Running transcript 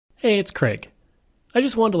Hey, it's Craig. I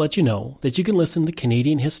just wanted to let you know that you can listen to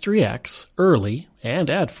Canadian History X early and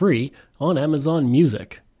ad-free on Amazon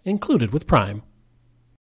Music, included with Prime.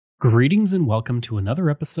 Greetings and welcome to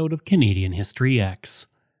another episode of Canadian History X.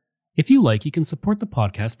 If you like, you can support the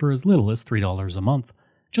podcast for as little as $3 a month.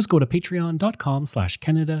 Just go to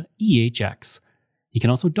patreon.com/CanadaEHX. You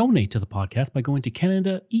can also donate to the podcast by going to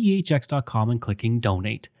CanadaEHX.com and clicking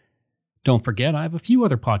Donate. Don't forget, I have a few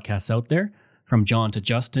other podcasts out there, from John to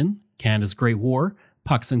Justin, Canada's Great War,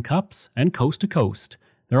 Pucks and Cups, and Coast to Coast.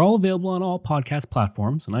 They're all available on all podcast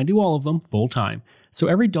platforms, and I do all of them full-time, so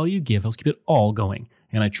every dollar you give helps keep it all going,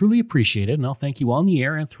 and I truly appreciate it, and I'll thank you on the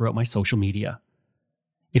air and throughout my social media.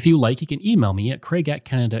 If you like, you can email me at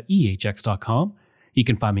craig@CanadaEHX.com. You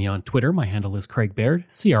can find me on Twitter. My handle is Craig Baird,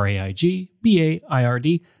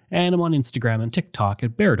 CraigBaird, and I'm on Instagram and TikTok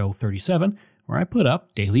at Bairdo37, where I put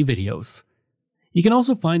up daily videos. You can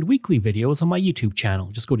also find weekly videos on my YouTube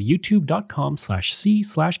channel. Just go to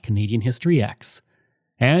youtube.com/c/CanadianHistoryX.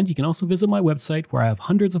 And you can also visit my website where I have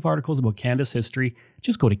hundreds of articles about Canada's history.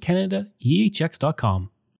 Just go to CanadaEHX.com.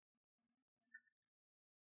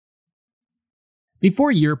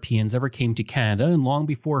 Before Europeans ever came to Canada, and long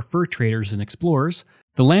before fur traders and explorers,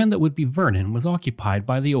 the land that would be Vernon was occupied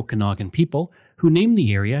by the Okanagan people, who named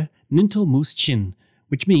the area Nintel Moose Chin,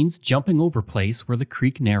 which means jumping over place where the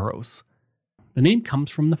creek narrows. The name comes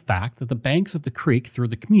from the fact that the banks of the creek through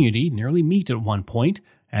the community nearly meet at one point,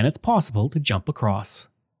 and it's possible to jump across.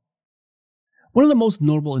 One of the most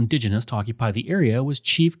notable Indigenous to occupy the area was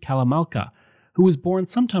Chief Kalamalka, who was born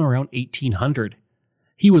sometime around 1800.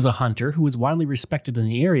 He was a hunter who was widely respected in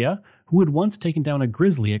the area, who had once taken down a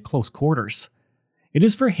grizzly at close quarters. It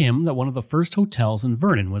is for him that one of the first hotels in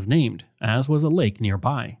Vernon was named, as was a lake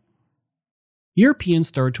nearby. Europeans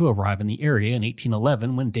started to arrive in the area in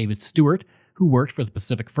 1811 when David Stewart, who worked for the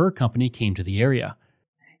Pacific Fur Company, came to the area.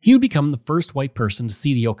 He would become the first white person to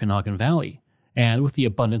see the Okanagan Valley, and with the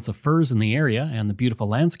abundance of furs in the area and the beautiful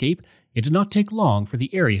landscape, it did not take long for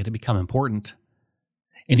the area to become important.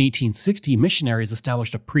 In 1860, missionaries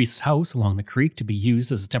established a priest's house along the creek to be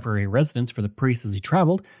used as a temporary residence for the priest as he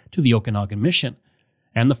traveled to the Okanagan Mission,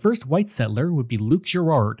 and the first white settler would be Luke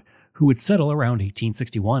Girard, who would settle around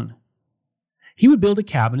 1861. He would build a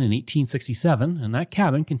cabin in 1867, and that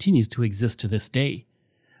cabin continues to exist to this day.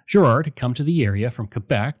 Girard had come to the area from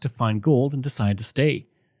Quebec to find gold and decided to stay.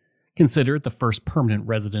 Considered the first permanent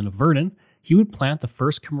resident of Vernon, he would plant the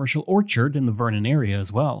first commercial orchard in the Vernon area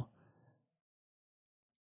as well.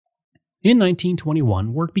 In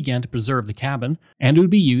 1921, work began to preserve the cabin, and it would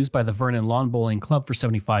be used by the Vernon Lawn Bowling Club for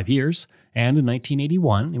 75 years, and in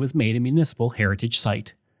 1981 it was made a municipal heritage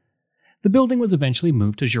site. The building was eventually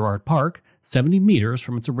moved to Girard Park, 70 meters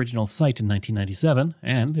from its original site in 1997,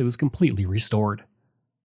 and it was completely restored.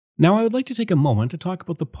 Now I would like to take a moment to talk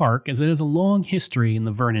about the park, as it has a long history in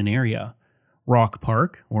the Vernon area. Rock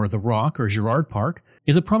Park, or the Rock or Girard Park,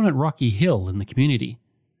 is a prominent rocky hill in the community.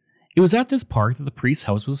 It was at this park that the priest's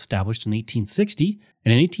house was established in 1860,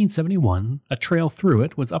 and in 1871, a trail through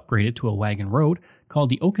it was upgraded to a wagon road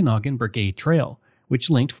called the Okanagan Brigade Trail, which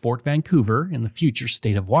linked Fort Vancouver in the future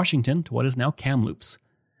state of Washington to what is now Kamloops.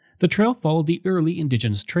 The trail followed the early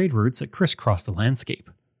Indigenous trade routes that crisscrossed the landscape.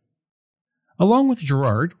 Along with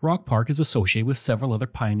Girard, Rock Park is associated with several other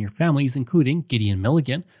pioneer families, including Gideon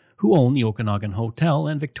Milligan, who owned the Okanagan Hotel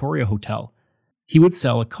and Victoria Hotel. He would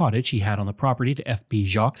sell a cottage he had on the property to F.B.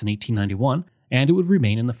 Jacques in 1891, and it would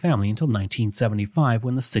remain in the family until 1975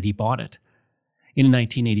 when the city bought it. In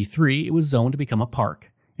 1983, it was zoned to become a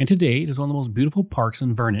park, and today it is one of the most beautiful parks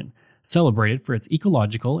in Vernon, celebrated for its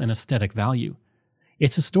ecological and aesthetic value.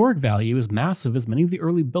 Its historic value is massive, as many of the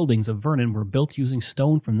early buildings of Vernon were built using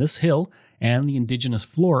stone from this hill, and the indigenous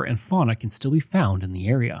flora and fauna can still be found in the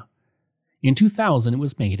area. In 2000, it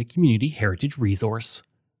was made a community heritage resource.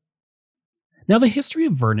 Now, the history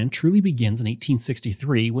of Vernon truly begins in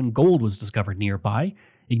 1863 when gold was discovered nearby,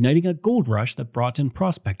 igniting a gold rush that brought in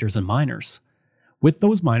prospectors and miners. With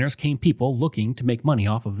those miners came people looking to make money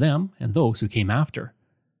off of them and those who came after.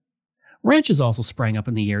 Ranches also sprang up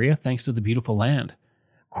in the area thanks to the beautiful land.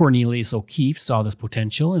 Cornelius O'Keefe saw this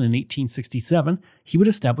potential, and in 1867 he would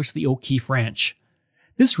establish the O'Keefe Ranch.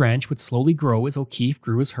 This ranch would slowly grow as O'Keefe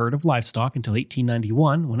grew his herd of livestock until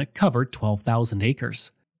 1891 when it covered 12,000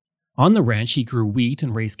 acres. On the ranch, he grew wheat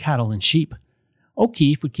and raised cattle and sheep.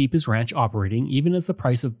 O'Keefe would keep his ranch operating even as the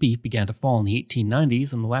price of beef began to fall in the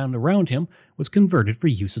 1890s and the land around him was converted for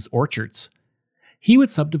use as orchards. He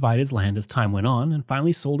would subdivide his land as time went on and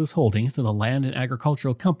finally sold his holdings to the Land and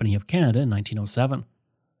Agricultural Company of Canada in 1907.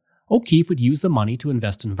 O'Keefe would use the money to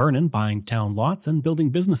invest in Vernon, buying town lots and building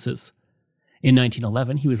businesses. In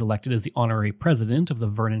 1911, he was elected as the honorary president of the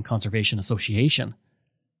Vernon Conservation Association.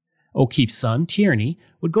 O'Keefe's son, Tierney,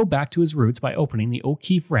 would go back to his roots by opening the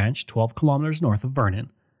O'Keefe Ranch 12 kilometers north of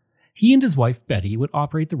Vernon. He and his wife, Betty, would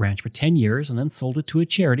operate the ranch for 10 years and then sold it to a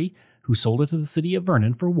charity who sold it to the city of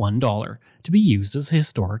Vernon for $1 to be used as a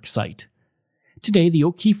historic site. Today, the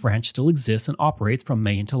O'Keefe Ranch still exists and operates from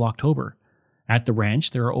May until October. At the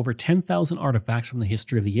ranch, there are over 10,000 artifacts from the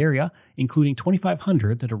history of the area, including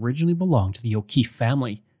 2,500 that originally belonged to the O'Keefe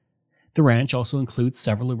family. The ranch also includes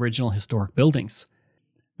several original historic buildings.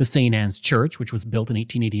 The St. Anne's Church, which was built in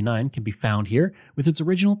 1889, can be found here with its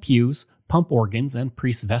original pews, pump organs, and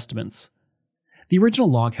priest's vestments. The original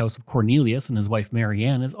log house of Cornelius and his wife Mary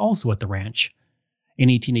Ann is also at the ranch. In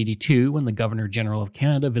 1882, when the Governor General of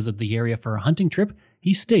Canada visited the area for a hunting trip,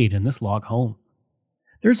 he stayed in this log home.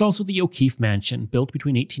 There's also the O'Keefe Mansion, built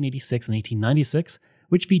between 1886 and 1896,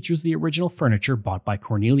 which features the original furniture bought by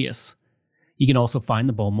Cornelius. You can also find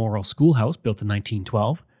the Balmoral Schoolhouse, built in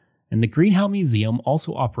 1912, and the Greenhow Museum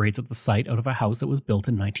also operates at the site out of a house that was built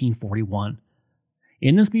in 1941.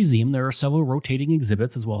 In this museum, there are several rotating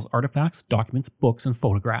exhibits as well as artifacts, documents, books, and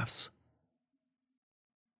photographs.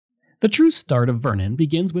 The true start of Vernon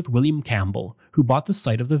begins with William Campbell, who bought the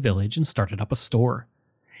site of the village and started up a store.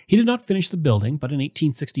 He did not finish the building, but in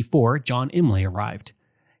 1864, John Imlay arrived.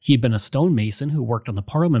 He had been a stonemason who worked on the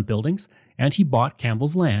Parliament buildings, and he bought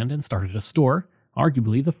Campbell's land and started a store,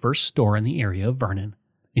 arguably the first store in the area of Vernon.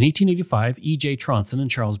 In 1885, E.J. Tronson and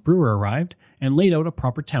Charles Brewer arrived and laid out a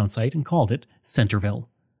proper town site and called it Centerville.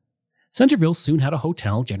 Centerville soon had a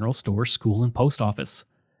hotel, general store, school, and post office.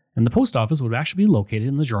 And the post office would actually be located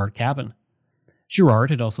in the Girard cabin. Girard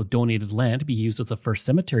had also donated land to be used as the first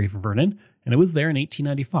cemetery for Vernon, and it was there in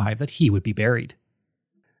 1895 that he would be buried.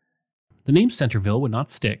 The name Centerville would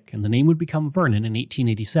not stick, and the name would become Vernon in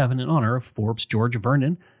 1887 in honor of Forbes George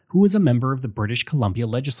Vernon, who was a member of the British Columbia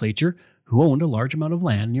legislature who owned a large amount of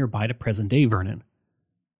land nearby to present-day Vernon.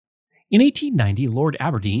 In 1890, Lord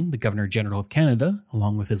Aberdeen, the Governor-General of Canada,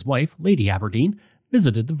 along with his wife, Lady Aberdeen,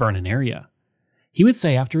 visited the Vernon area. He would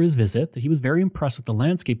say after his visit that he was very impressed with the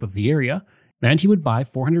landscape of the area, and he would buy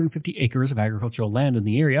 450 acres of agricultural land in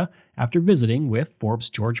the area after visiting with Forbes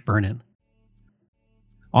George Vernon.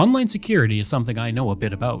 Online security is something I know a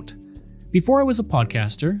bit about. Before I was a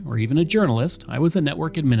podcaster, or even a journalist, I was a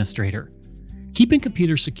network administrator. Keeping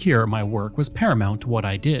computers secure at my work was paramount to what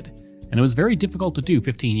I did, and it was very difficult to do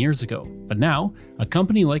 15 years ago. But now, a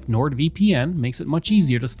company like NordVPN makes it much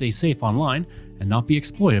easier to stay safe online and not be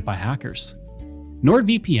exploited by hackers.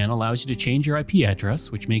 NordVPN allows you to change your IP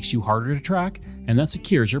address, which makes you harder to track, and that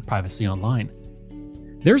secures your privacy online.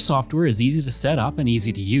 Their software is easy to set up and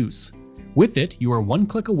easy to use. With it, you are one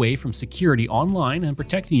click away from security online and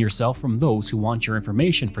protecting yourself from those who want your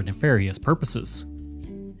information for nefarious purposes.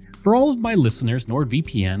 For all of my listeners,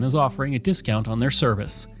 NordVPN is offering a discount on their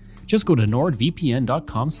service. Just go to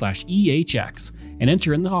nordvpn.com/EHX and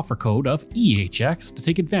enter in the offer code of EHX to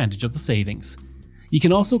take advantage of the savings. You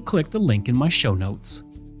can also click the link in my show notes.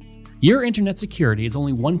 Your internet security is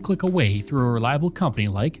only one click away through a reliable company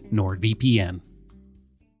like NordVPN.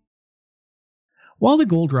 While the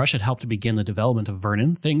gold rush had helped to begin the development of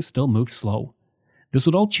Vernon, things still moved slow. This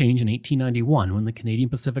would all change in 1891 when the Canadian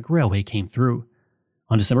Pacific Railway came through.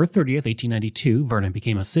 On December 30th, 1892, Vernon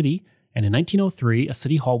became a city, and in 1903, a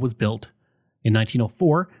city hall was built. In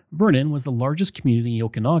 1904, Vernon was the largest community in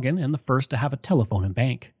Okanagan and the first to have a telephone and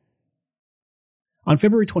bank. On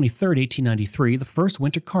February 23, 1893, the first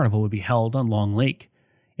winter carnival would be held on Long Lake.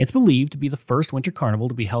 It's believed to be the first winter carnival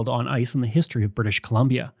to be held on ice in the history of British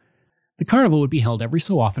Columbia. The carnival would be held every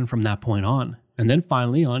so often from that point on, and then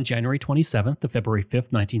finally on January 27th to February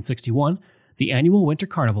 5th, 1961, the annual winter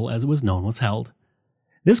carnival as it was known was held.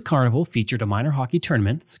 This carnival featured a minor hockey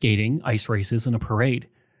tournament, skating, ice races, and a parade,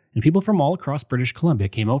 and people from all across British Columbia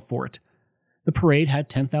came out for it. The parade had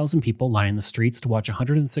 10,000 people lining the streets to watch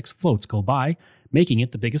 106 floats go by, making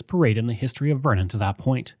it the biggest parade in the history of Vernon to that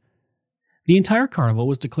point. The entire carnival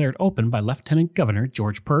was declared open by Lieutenant Governor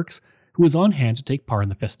George Perks, who was on hand to take part in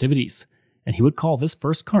the festivities, and he would call this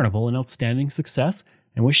first carnival an outstanding success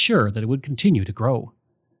and was sure that it would continue to grow.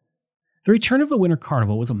 The return of the Winter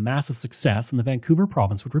Carnival was a massive success, and the Vancouver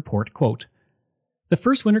province would report, quote, "The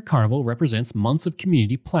first Winter Carnival represents months of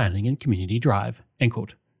community planning and community drive," end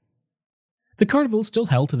quote. The carnival is still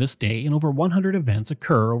held to this day, and over 100 events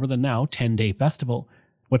occur over the now 10-day festival.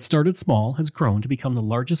 What started small has grown to become the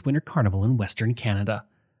largest winter carnival in Western Canada.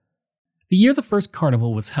 The year the first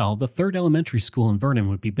carnival was held, the third elementary school in Vernon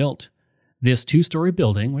would be built. This two-story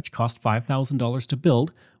building, which cost $5,000 to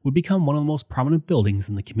build, would become one of the most prominent buildings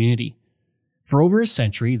in the community. For over a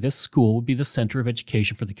century, this school would be the center of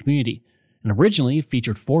education for the community, and originally it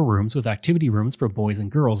featured 4 rooms with activity rooms for boys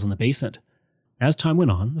and girls in the basement. As time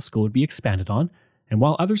went on, the school would be expanded on, and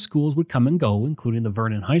while other schools would come and go, including the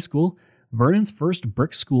Vernon High School, Vernon's first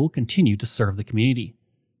brick school continued to serve the community.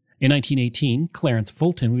 In 1918, Clarence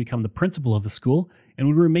Fulton would become the principal of the school and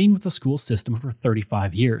would remain with the school system for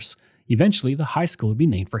 35 years. Eventually, the high school would be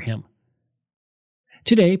named for him.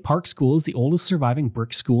 Today, Park School is the oldest surviving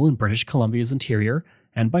brick school in British Columbia's interior,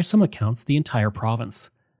 and by some accounts, the entire province.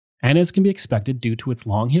 And as can be expected due to its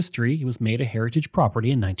long history, it was made a heritage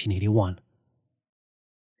property in 1981.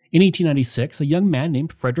 In 1896, a young man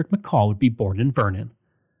named Frederick McCall would be born in Vernon.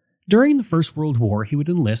 During the First World War, he would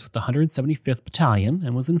enlist with the 175th Battalion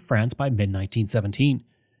and was in France by mid-1917.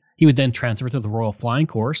 He would then transfer to the Royal Flying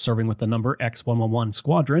Corps, serving with the number X-111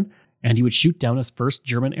 Squadron, and he would shoot down his first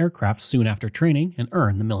German aircraft soon after training and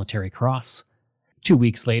earn the Military Cross. 2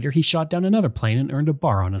 weeks later, he shot down another plane and earned a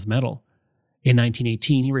bar on his medal. In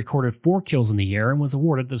 1918, he recorded 4 kills in the air and was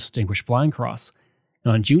awarded the Distinguished Flying Cross.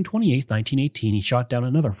 And on June 28, 1918, he shot down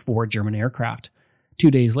another 4 German aircraft.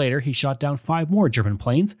 2 days later, he shot down 5 more German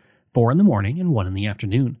planes, 4 in the morning and 1 in the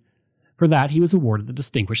afternoon. For that, he was awarded the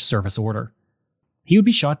Distinguished Service Order. He would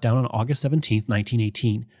be shot down on August 17,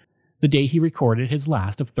 1918, the day he recorded his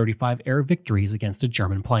last of 35 air victories against a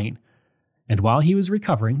German plane. And while he was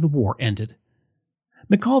recovering, the war ended.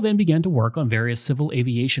 McCall then began to work on various civil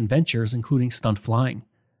aviation ventures, including stunt flying.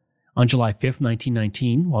 On July 5,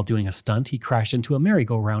 1919, while doing a stunt, he crashed into a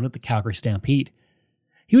merry-go-round at the Calgary Stampede.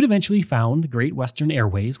 He would eventually found Great Western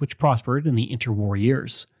Airways, which prospered in the interwar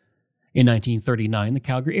years. In 1939, the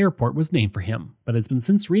Calgary Airport was named for him, but has been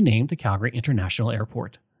since renamed to Calgary International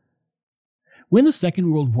Airport. When the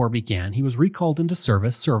Second World War began, he was recalled into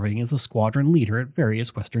service, serving as a squadron leader at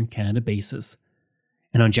various Western Canada bases.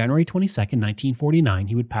 And on January 22, 1949,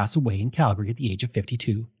 he would pass away in Calgary at the age of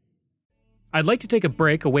 52. I'd like to take a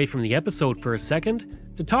break away from the episode for a second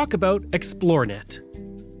to talk about ExploreNet.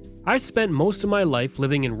 I spent most of my life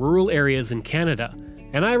living in rural areas in Canada,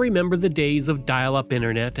 and I remember the days of dial-up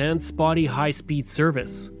internet and spotty high-speed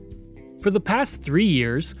service. For the past 3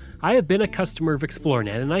 years, I have been a customer of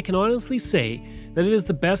ExploreNet, and I can honestly say that it is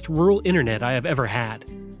the best rural internet I have ever had.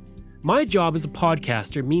 My job as a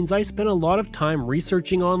podcaster means I spend a lot of time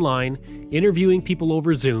researching online, interviewing people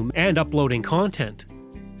over Zoom, and uploading content.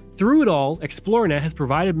 Through it all, ExploreNet has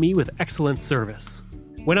provided me with excellent service.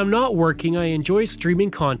 When I'm not working, I enjoy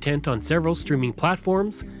streaming content on several streaming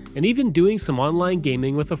platforms, and even doing some online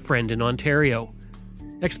gaming with a friend in Ontario.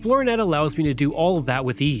 ExploreNet allows me to do all of that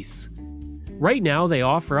with ease. Right now, they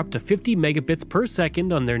offer up to 50 megabits per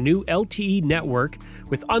second on their new LTE network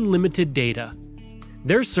with unlimited data.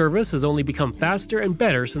 Their service has only become faster and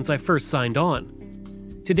better since I first signed on.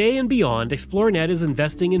 Today and beyond, ExploreNet is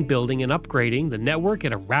investing in building and upgrading the network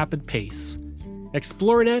at a rapid pace.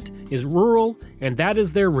 ExploreNet is rural, and that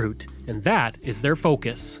is their route, and that is their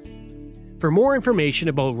focus. For more information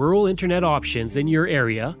about rural internet options in your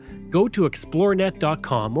area, go to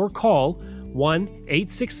explorenet.com or call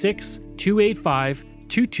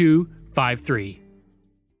 1-866-285-2253.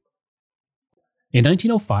 In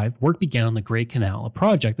 1905, work began on the Grey Canal, a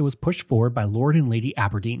project that was pushed forward by Lord and Lady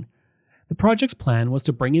Aberdeen. The project's plan was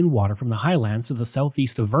to bring in water from the highlands to the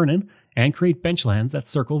southeast of Vernon and create benchlands that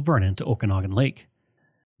circle Vernon to Okanagan Lake.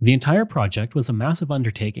 The entire project was a massive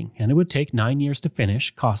undertaking, and it would take 9 years to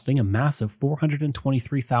finish, costing a massive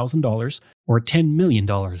 $423,000 or $10 million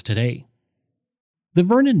today. The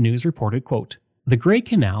Vernon News reported, quote, "The Grey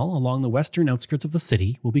Canal along the western outskirts of the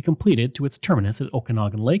city will be completed to its terminus at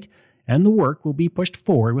Okanagan Lake, and the work will be pushed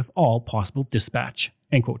forward with all possible dispatch."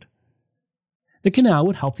 End quote. The canal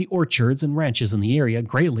would help the orchards and ranches in the area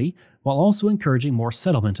greatly, while also encouraging more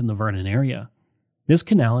settlement in the Vernon area. This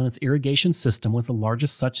canal and its irrigation system was the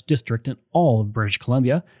largest such district in all of British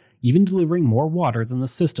Columbia, even delivering more water than the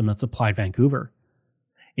system that supplied Vancouver.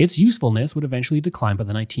 Its usefulness would eventually decline by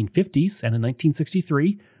the 1950s, and in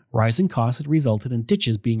 1963, rising costs had resulted in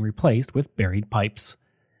ditches being replaced with buried pipes.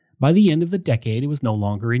 By the end of the decade, it was no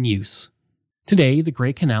longer in use. Today, the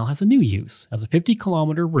Grey Canal has a new use, as a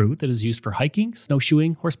 50-kilometer route that is used for hiking,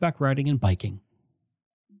 snowshoeing, horseback riding, and biking.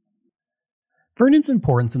 Vernon's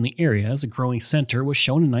importance in the area as a growing centre was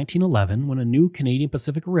shown in 1911 when a new Canadian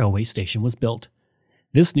Pacific Railway station was built.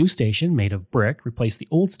 This new station, made of brick, replaced the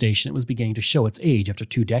old station that was beginning to show its age after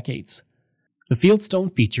 2 decades. The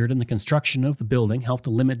fieldstone featured in the construction of the building helped to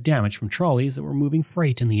limit damage from trolleys that were moving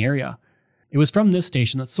freight in the area. It was from this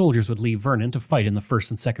station that soldiers would leave Vernon to fight in the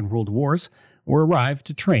First and Second World Wars, or arrive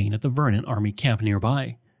to train at the Vernon Army Camp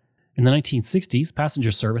nearby. In the 1960s,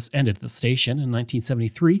 passenger service ended at the station, and in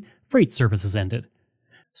 1973, freight services ended.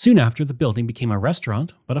 Soon after, the building became a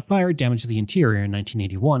restaurant, but a fire damaged the interior in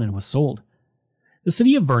 1981 and was sold. The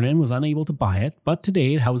city of Vernon was unable to buy it, but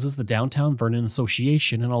today it houses the Downtown Vernon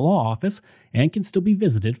Association and a law office and can still be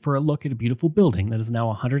visited for a look at a beautiful building that is now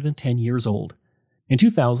 110 years old. In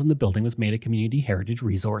 2000, the building was made a community heritage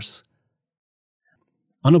resource.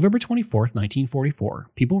 On November 24,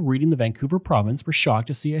 1944, people reading the Vancouver Province were shocked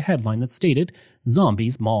to see a headline that stated,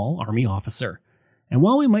 "Zombies Maul Army Officer." And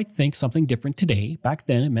while we might think something different today, back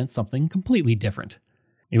then it meant something completely different.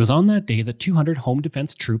 It was on that day that 200 home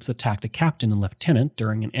defense troops attacked a captain and lieutenant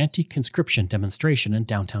during an anti-conscription demonstration in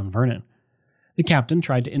downtown Vernon. The captain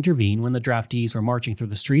tried to intervene when the draftees were marching through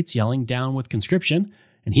the streets yelling "Down with conscription,"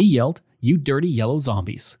 and he yelled, "You dirty yellow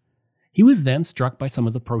zombies." He was then struck by some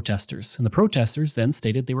of the protesters, and the protesters then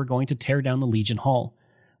stated they were going to tear down the Legion Hall.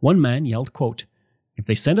 One man yelled, quote, "If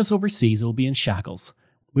they send us overseas, it will be in shackles.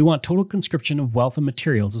 We want total conscription of wealth and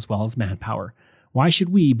materials as well as manpower. Why should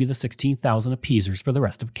we be the 16,000 appeasers for the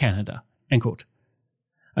rest of Canada?" End quote.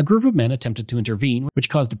 A group of men attempted to intervene, which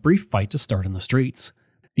caused a brief fight to start in the streets.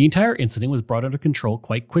 The entire incident was brought under control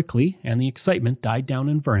quite quickly, and the excitement died down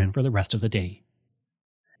in Vernon for the rest of the day.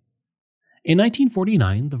 In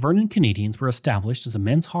 1949, the Vernon Canadians were established as a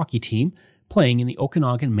men's hockey team playing in the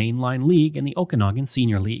Okanagan Mainline League and the Okanagan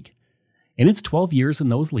Senior League. In its 12 years in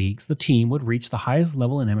those leagues, the team would reach the highest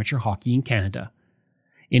level in amateur hockey in Canada.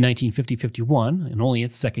 In 1950-51, in only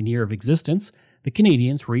its second year of existence, the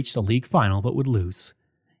Canadians reached the league final but would lose.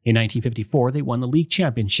 In 1954, they won the league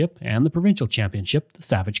championship and the provincial championship, the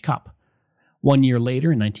Savage Cup. 1 year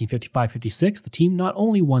later, in 1955-56, the team not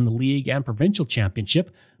only won the league and provincial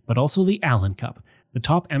championship, but also the Allen Cup, the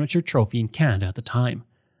top amateur trophy in Canada at the time.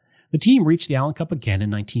 The team reached the Allen Cup again in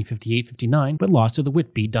 1958-59, but lost to the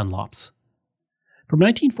Whitby Dunlops. From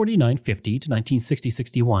 1949-50 to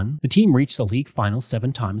 1960-61, the team reached the league finals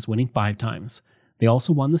 7 times, winning 5 times. They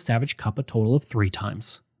also won the Savage Cup a total of 3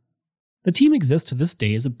 times. The team exists to this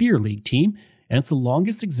day as a beer league team, and it's the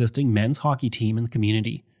longest existing men's hockey team in the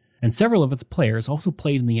community. And several of its players also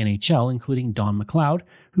played in the NHL, including Don McLeod,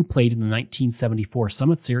 who played in the 1974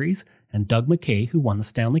 Summit Series, and Doug McKay, who won the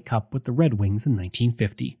Stanley Cup with the Red Wings in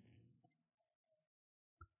 1950.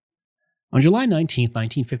 On July 19,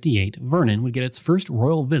 1958, Vernon would get its first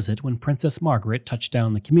royal visit when Princess Margaret touched down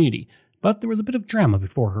in the community, but there was a bit of drama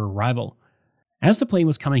before her arrival. As the plane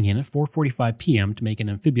was coming in at 4:45 p.m. to make an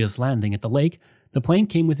amphibious landing at the lake, the plane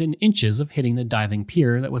came within inches of hitting the diving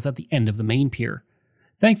pier that was at the end of the main pier.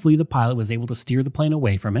 Thankfully, the pilot was able to steer the plane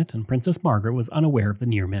away from it, and Princess Margaret was unaware of the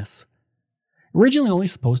near miss. Originally only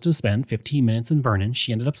supposed to spend 15 minutes in Vernon,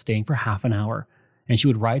 she ended up staying for half an hour, and she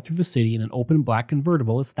would ride through the city in an open black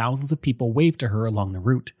convertible as thousands of people waved to her along the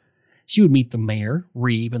route. She would meet the mayor,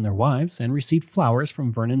 Reeve, and their wives, and receive flowers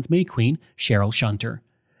from Vernon's May Queen, Cheryl Shunter.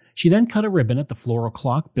 She then cut a ribbon at the floral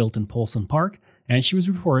clock built in Polson Park, and she was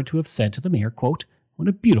reported to have said to the mayor, quote, "What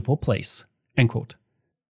a beautiful place," end quote.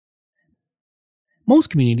 Most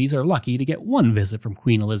communities are lucky to get one visit from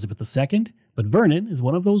Queen Elizabeth II, but Vernon is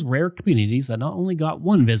one of those rare communities that not only got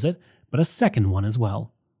one visit, but a second one as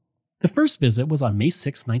well. The first visit was on May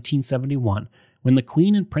 6, 1971, when the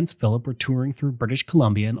Queen and Prince Philip were touring through British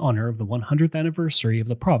Columbia in honor of the 100th anniversary of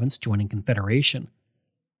the province joining Confederation.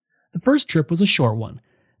 The first trip was a short one.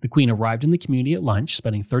 The Queen arrived in the community at lunch,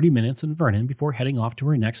 spending 30 minutes in Vernon before heading off to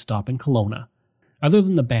her next stop in Kelowna. Other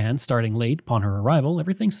than the band starting late upon her arrival,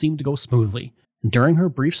 everything seemed to go smoothly. And during her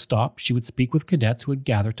brief stop, she would speak with cadets who had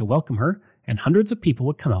gathered to welcome her, and hundreds of people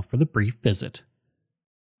would come out for the brief visit.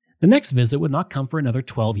 The next visit would not come for another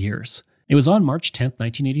 12 years. It was on March 10,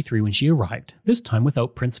 1983 when she arrived, this time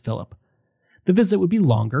without Prince Philip. The visit would be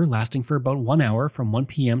longer, lasting for about 1 hour from 1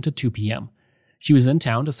 p.m. to 2 p.m. She was in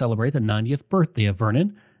town to celebrate the 90th birthday of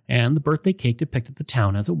Vernon, and the birthday cake depicted the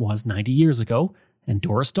town as it was 90 years ago, and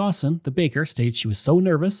Doris Dawson, the baker, stated she was so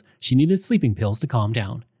nervous she needed sleeping pills to calm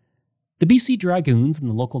down. The BC Dragoons and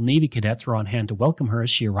the local Navy cadets were on hand to welcome her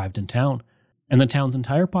as she arrived in town, and the town's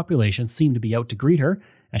entire population seemed to be out to greet her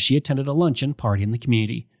as she attended a luncheon party in the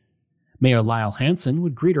community. Mayor Lyle Hansen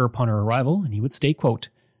would greet her upon her arrival, and he would say, quote,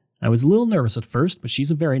 "I was a little nervous at first, but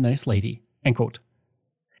she's a very nice lady," end quote.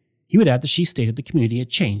 He would add that she stated the community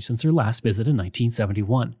had changed since her last visit in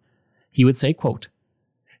 1971. He would say, quote,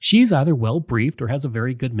 "She's either well briefed or has a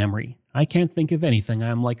very good memory. I can't think of anything I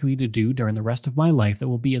am likely to do during the rest of my life that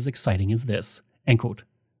will be as exciting as this," end quote.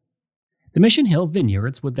 The Mission Hill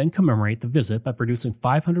Vineyards would then commemorate the visit by producing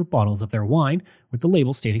 500 bottles of their wine with the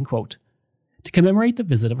label stating, quote, "To commemorate the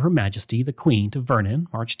visit of Her Majesty the Queen to Vernon,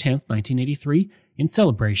 March 10, 1983, in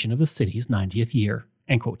celebration of the city's 90th year,"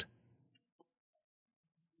 end quote.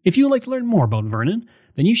 If you would like to learn more about Vernon,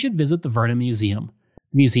 then you should visit the Vernon Museum.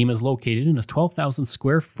 The museum is located in a 12,000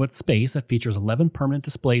 square foot space that features 11 permanent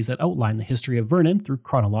displays that outline the history of Vernon through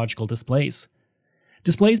chronological displays.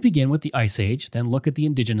 Displays begin with the Ice Age, then look at the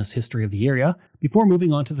indigenous history of the area, before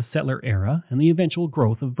moving on to the settler era and the eventual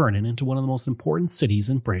growth of Vernon into one of the most important cities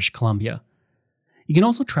in British Columbia. You can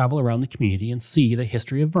also travel around the community and see the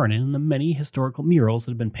history of Vernon and the many historical murals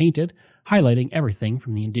that have been painted, highlighting everything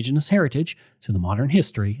from the indigenous heritage to the modern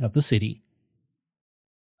history of the city.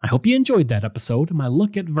 I hope you enjoyed that episode of my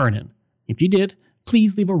look at Vernon. If you did,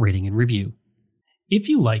 please leave a rating and review. If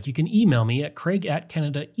you like, you can email me at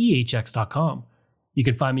craig@canadaehx.com. You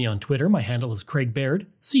can find me on Twitter. My handle is Craig Baird,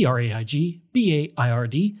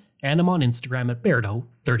 CraigBaird, and I'm on Instagram at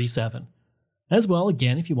Bairdo37. As well,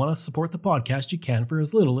 again, if you want to support the podcast, you can for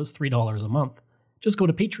as little as $3 a month. Just go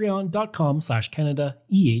to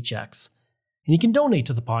patreon.com/CanadaEHX. And you can donate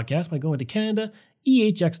to the podcast by going to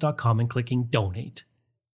CanadaEHX.com and clicking Donate.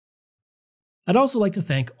 I'd also like to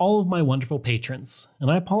thank all of my wonderful patrons, and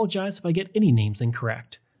I apologize if I get any names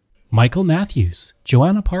incorrect. Michael Matthews,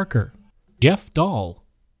 Joanna Parker, Jeff Dahl,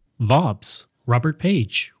 Vobs, Robert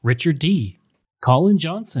Page, Richard D., Colin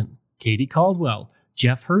Johnson, Katie Caldwell,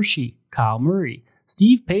 Jeff Hershey, Kyle Murray,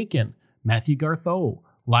 Steve Pakin, Matthew Gartho,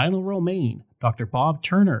 Lionel Romaine, Dr. Bob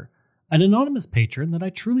Turner, an anonymous patron that I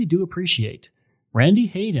truly do appreciate, Randy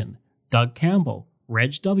Hayden, Doug Campbell,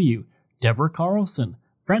 Reg W., Deborah Carlson,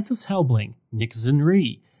 Francis Helbling, Nick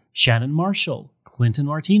Zinri, Shannon Marshall, Clinton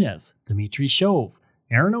Martinez, Dimitri Shove,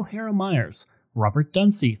 Aaron O'Hara Myers, Robert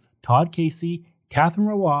Dunseith, Todd Casey, Catherine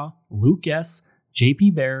Rawa, Luke S.,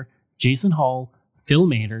 JP Bear, Jason Hall, Phil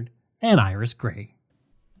Maynard, and Iris Gray.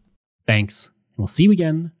 Thanks, and we'll see you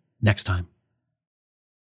again next time.